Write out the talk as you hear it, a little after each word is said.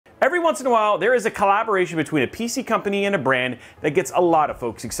Every once in a while, there is a collaboration between a PC company and a brand that gets a lot of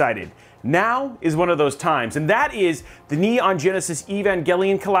folks excited. Now is one of those times, and that is the Neon Genesis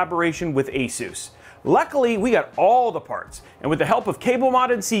Evangelion collaboration with ASUS. Luckily, we got all the parts, and with the help of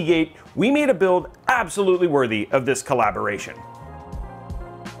CableMod and Seagate, we made a build absolutely worthy of this collaboration.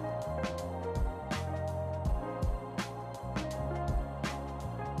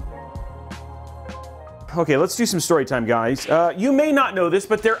 Okay, let's do some story time, guys. You may not know this,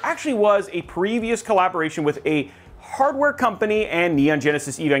 but there actually was a previous collaboration with a hardware company and Neon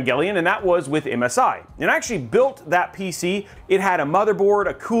Genesis Evangelion, and that was with MSI. And I actually built that PC. It had a motherboard,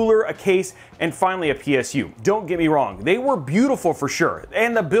 a cooler, a case, and finally a PSU. Don't get me wrong, they were beautiful for sure,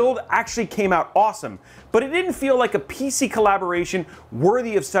 and the build actually came out awesome, but it didn't feel like a PC collaboration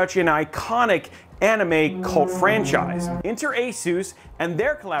worthy of such an iconic anime cult franchise. Enter ASUS and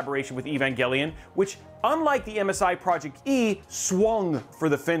their collaboration with Evangelion, which, unlike the MSI Project E, swung for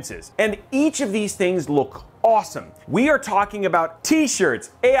the fences. And each of these things look awesome. We are talking about t-shirts,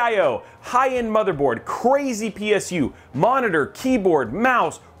 AIO, high-end motherboard, crazy PSU, monitor, keyboard,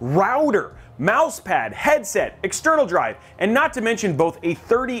 mouse, router, mousepad, headset, external drive, and not to mention both a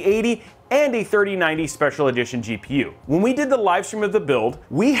 3080 and a 3090 Special Edition GPU. When we did the live stream of the build,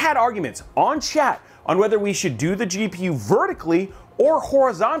 we had arguments on chat on whether we should do the GPU vertically or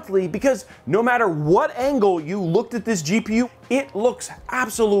horizontally, because no matter what angle you looked at this GPU, it looks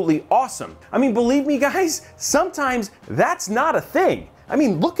absolutely awesome. I mean, believe me guys, sometimes that's not a thing. I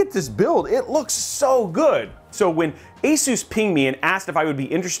mean, look at this build, it looks so good. So when ASUS pinged me and asked if I would be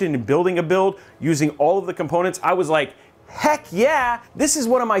interested in building a build using all of the components, I was like, heck yeah, this is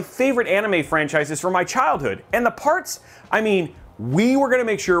one of my favorite anime franchises from my childhood. And the parts, I mean, we were gonna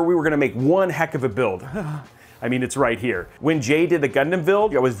make sure we were gonna make one heck of a build. I mean, it's right here. When Jay did the Gundam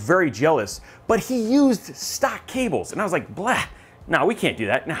build, I was very jealous, but he used stock cables. And I was like, blah, no, we can't do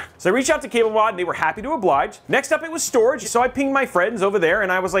that, nah. So I reached out to CableMod and they were happy to oblige. Next up, it was storage. So I pinged my friends over there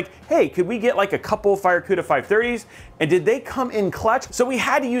and I was like, hey, could we get like a couple FireCuda 530s? And did they come in clutch? So we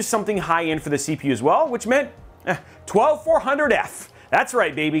had to use something high end for the CPU as well, which meant 12400F. That's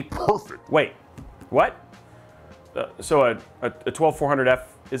right, baby. Perfect. Wait, what? So a 12400F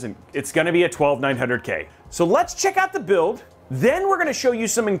isn't, it's gonna be a 12900K. So let's check out the build. Then we're gonna show you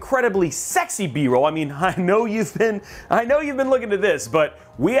some incredibly sexy B-roll. I mean, I know you've been looking at this, but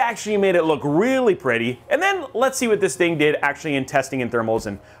we actually made it look really pretty. And then let's see what this thing did actually in testing and thermals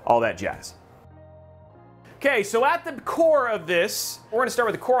and all that jazz. Okay, so at the core of this, we're gonna start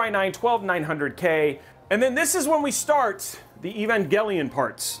with the Core i9 12900K. And then this is when we start the Evangelion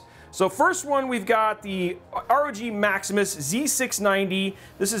parts. So first one, we've got the ROG Maximus Z690.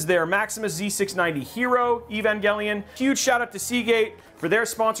 This is their Maximus Z690 Hero Evangelion. Huge shout out to Seagate for their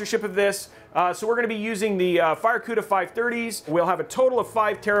sponsorship of this. So we're gonna be using the FireCuda 530s. We'll have a total of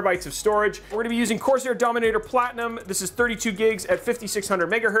 5 terabytes of storage. We're gonna be using Corsair Dominator Platinum. This is 32 gigs at 5600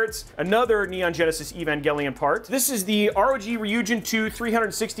 megahertz. Another Neon Genesis Evangelion part. This is the ROG Ryujin 2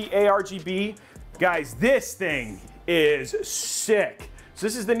 360 ARGB. Guys, this thing is sick. So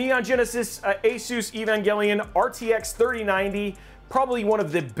this is the Neon Genesis ASUS Evangelion RTX 3090, probably one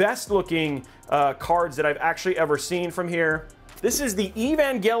of the best looking cards that I've actually ever seen from here. This is the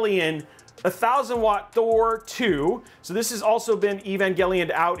Evangelion 1000-watt Thor 2. So this has also been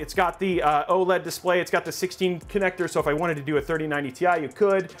Evangelioned out. It's got the OLED display, it's got the 16 connector, so if I wanted to do a 3090 Ti, you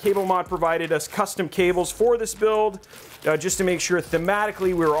could. CableMod provided us custom cables for this build, just to make sure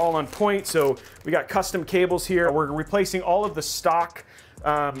thematically we were all on point. So we got custom cables here. We're replacing all of the stock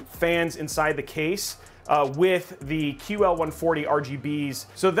fans inside the case with the QL140 RGBs.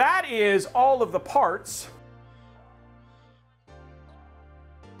 So that is all of the parts.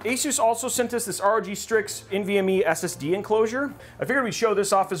 ASUS also sent us this ROG Strix NVMe SSD enclosure. I figured we'd show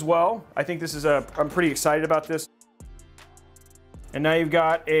this off as well. I think this is I'm pretty excited about this. And now you've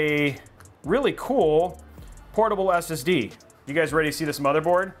got a really cool portable SSD. You guys ready to see this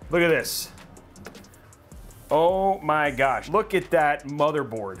motherboard? Look at this. Oh my gosh, look at that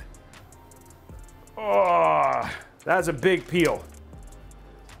motherboard. Oh, that's a big peel.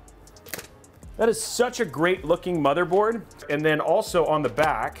 That is such a great looking motherboard. And then also on the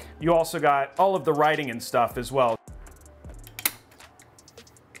back, you also got all of the writing and stuff as well.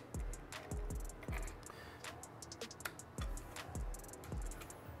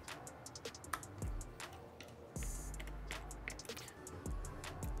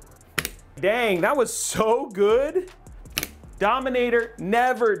 Dang, that was so good. Dominator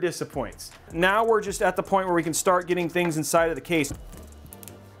never disappoints. Now we're just at the point where we can start getting things inside of the case.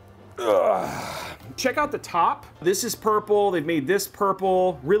 Check out the top. This is purple. They've made this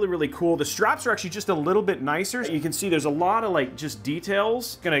purple. Really, really cool. The straps are actually just a little bit nicer. You can see there's a lot of like just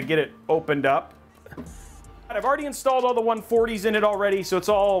details. Gonna get it opened up. I've already installed all the 140s in it already, so it's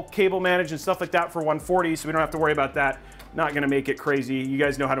all cable managed and stuff like that for 140, so we don't have to worry about that. Not gonna make it crazy. You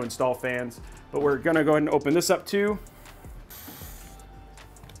guys know how to install fans. But we're gonna go ahead and open this up too.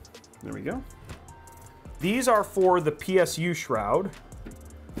 There we go. These are for the PSU shroud.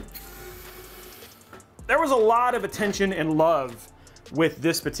 There was a lot of attention and love with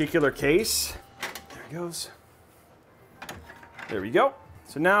this particular case. There it goes. There we go.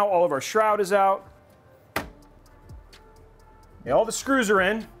 So now all of our shroud is out. Yeah, all the screws are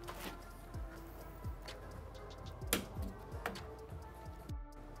in.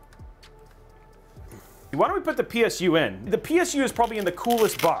 Why don't we put the PSU in? The PSU is probably in the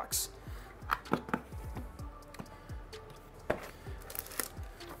coolest box.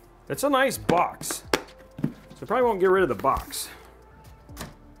 It's a nice box. So probably won't get rid of the box.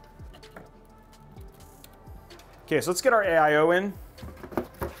 Okay, so let's get our AIO in.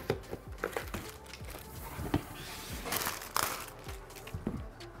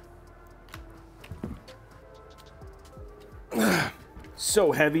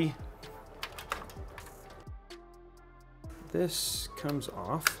 So heavy. This comes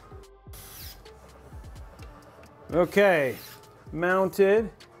off. Okay, mounted.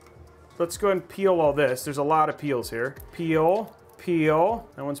 Let's go ahead and peel all this. There's a lot of peels here. Peel, peel.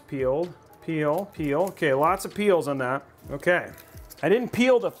 That one's peeled. Peel, peel. Okay, lots of peels on that. Okay. I didn't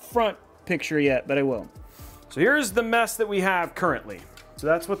peel the front picture yet, but I will. So here's the mess that we have currently. So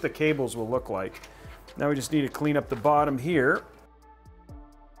that's what the cables will look like. Now we just need to clean up the bottom here.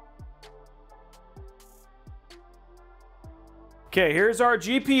 Okay, here's our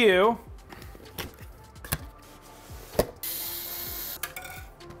GPU.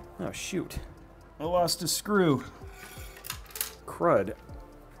 Oh, shoot. I lost a screw. Crud.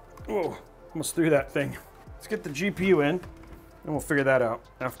 Oh, almost threw that thing. Let's get the GPU in, and we'll figure that out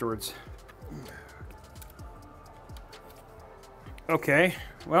afterwards. Okay,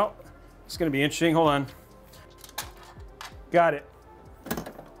 well, it's gonna be interesting. Hold on. Got it.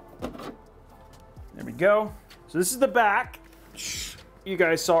 There we go. So this is the back. You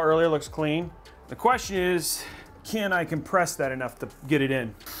guys saw earlier, looks clean. The question is, can I compress that enough to get it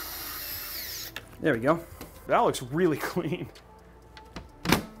in? There we go. That looks really clean.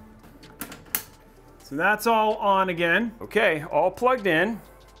 So that's all on again. Okay, all plugged in.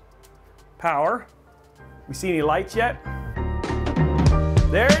 Power. We see any lights yet?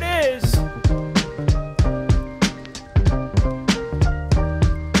 There it is.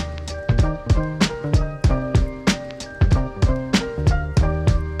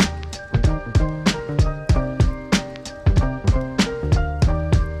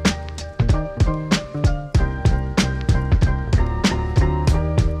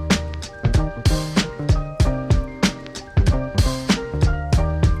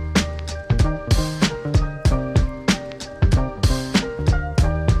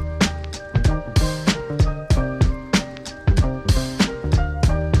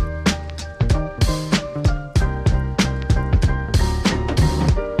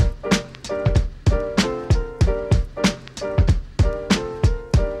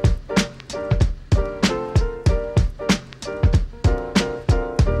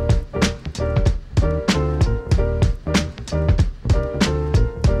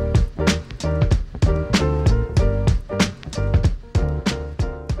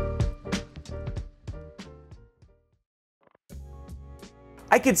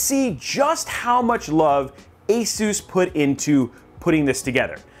 I could see just how much love ASUS put into putting this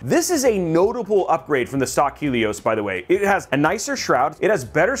together. This is a notable upgrade from the stock Helios, by the way. It has a nicer shroud, it has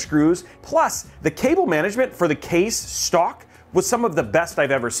better screws, plus the cable management for the case stock was some of the best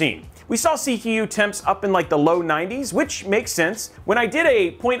I've ever seen. We saw CPU temps up in like the low 90s, which makes sense. When I did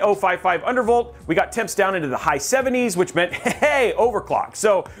a 0.055 undervolt, we got temps down into the high 70s, which meant, hey, overclock.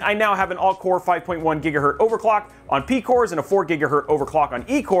 So I now have an all-core 5.1 gigahertz overclock on P cores and a 4 gigahertz overclock on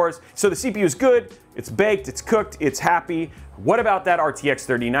E cores. So the CPU is good, it's baked, it's cooked, it's happy. What about that RTX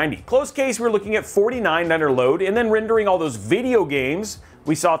 3090? Close case, we're looking at 49 under load, and then rendering all those video games,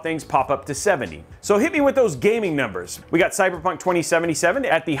 we saw things pop up to 70. So hit me with those gaming numbers. We got Cyberpunk 2077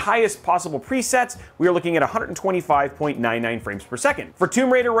 at the highest possible presets. We are looking at 125.99 frames per second. For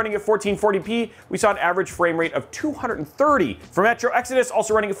Tomb Raider running at 1440p, we saw an average frame rate of 230. For Metro Exodus,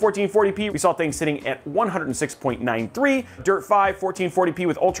 also running at 1440p, we saw things sitting at 106.93. Dirt 5, 1440p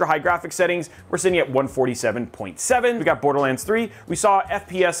with ultra high graphics settings, we're sitting at 147.7. We got Borderlands 3, we saw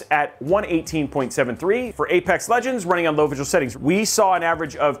FPS at 118.73. For Apex Legends, running on low visual settings, we saw an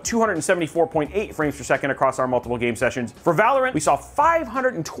average of 274.8 frames per second across our multiple game sessions. For Valorant, we saw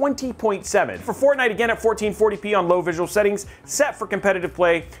 520.7. For Fortnite, again at 1440p on low visual settings, set for competitive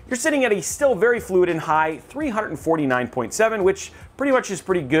play, you're sitting at a still very fluid and high 349.7, which pretty much is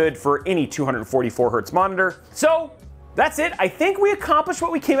pretty good for any 244 Hz monitor. So that's it. I think we accomplished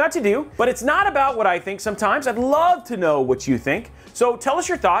what we came out to do, but it's not about what I think sometimes. I'd love to know what you think. So tell us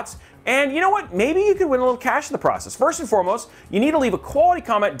your thoughts. And you know what? Maybe you could win a little cash in the process. First and foremost, you need to leave a quality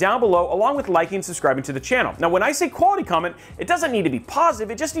comment down below along with liking and subscribing to the channel. Now, when I say quality comment, it doesn't need to be positive.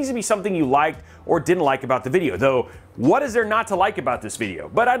 It just needs to be something you liked or didn't like about the video. Though, what is there not to like about this video?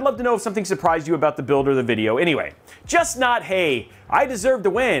 But I'd love to know if something surprised you about the build or the video. Anyway, just not, hey, I deserve to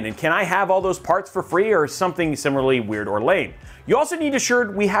win, and can I have all those parts for free, or something similarly weird or lame. You also need to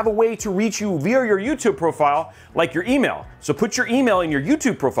ensure we have a way to reach you via your YouTube profile, like your email. So put your email in your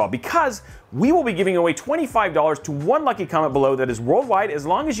YouTube profile, because we will be giving away $25 to one lucky comment below that is worldwide, as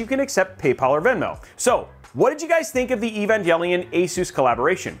long as you can accept PayPal or Venmo. So, what did you guys think of the Evangelion ASUS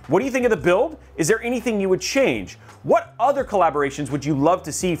collaboration? What do you think of the build? Is there anything you would change? What other collaborations would you love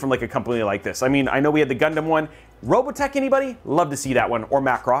to see from like a company like this? I mean, I know we had the Gundam one. Robeytech, anybody? Love to see that one, or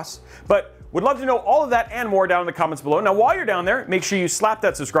Macross. But would love to know all of that and more down in the comments below. Now, while you're down there, make sure you slap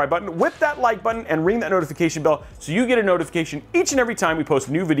that subscribe button, whip that like button, and ring that notification bell so you get a notification each and every time we post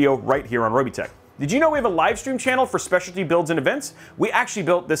a new video right here on Robeytech. Did you know we have a live stream channel for specialty builds and events? We actually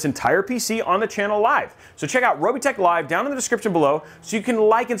built this entire PC on the channel live. So check out Robeytech Live down in the description below so you can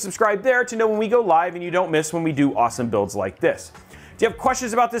like and subscribe there to know when we go live and you don't miss when we do awesome builds like this. Do you have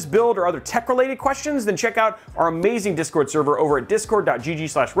questions about this build or other tech-related questions? Then check out our amazing Discord server over at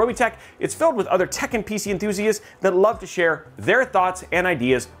discord.gg/Robeytech. It's filled with other tech and PC enthusiasts that love to share their thoughts and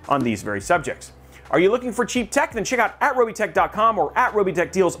ideas on these very subjects. Are you looking for cheap tech? Then check out @Robeytech.com or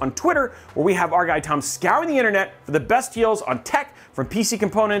 @RobeyTechDeals on Twitter, where we have our guy Tom scouring the internet for the best deals on tech, from PC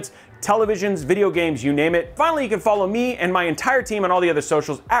components, televisions, video games, you name it. Finally, you can follow me and my entire team on all the other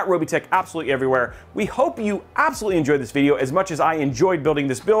socials @Robeytech, absolutely everywhere. We hope you absolutely enjoyed this video as much as I enjoyed building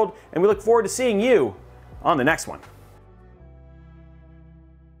this build, and we look forward to seeing you on the next one.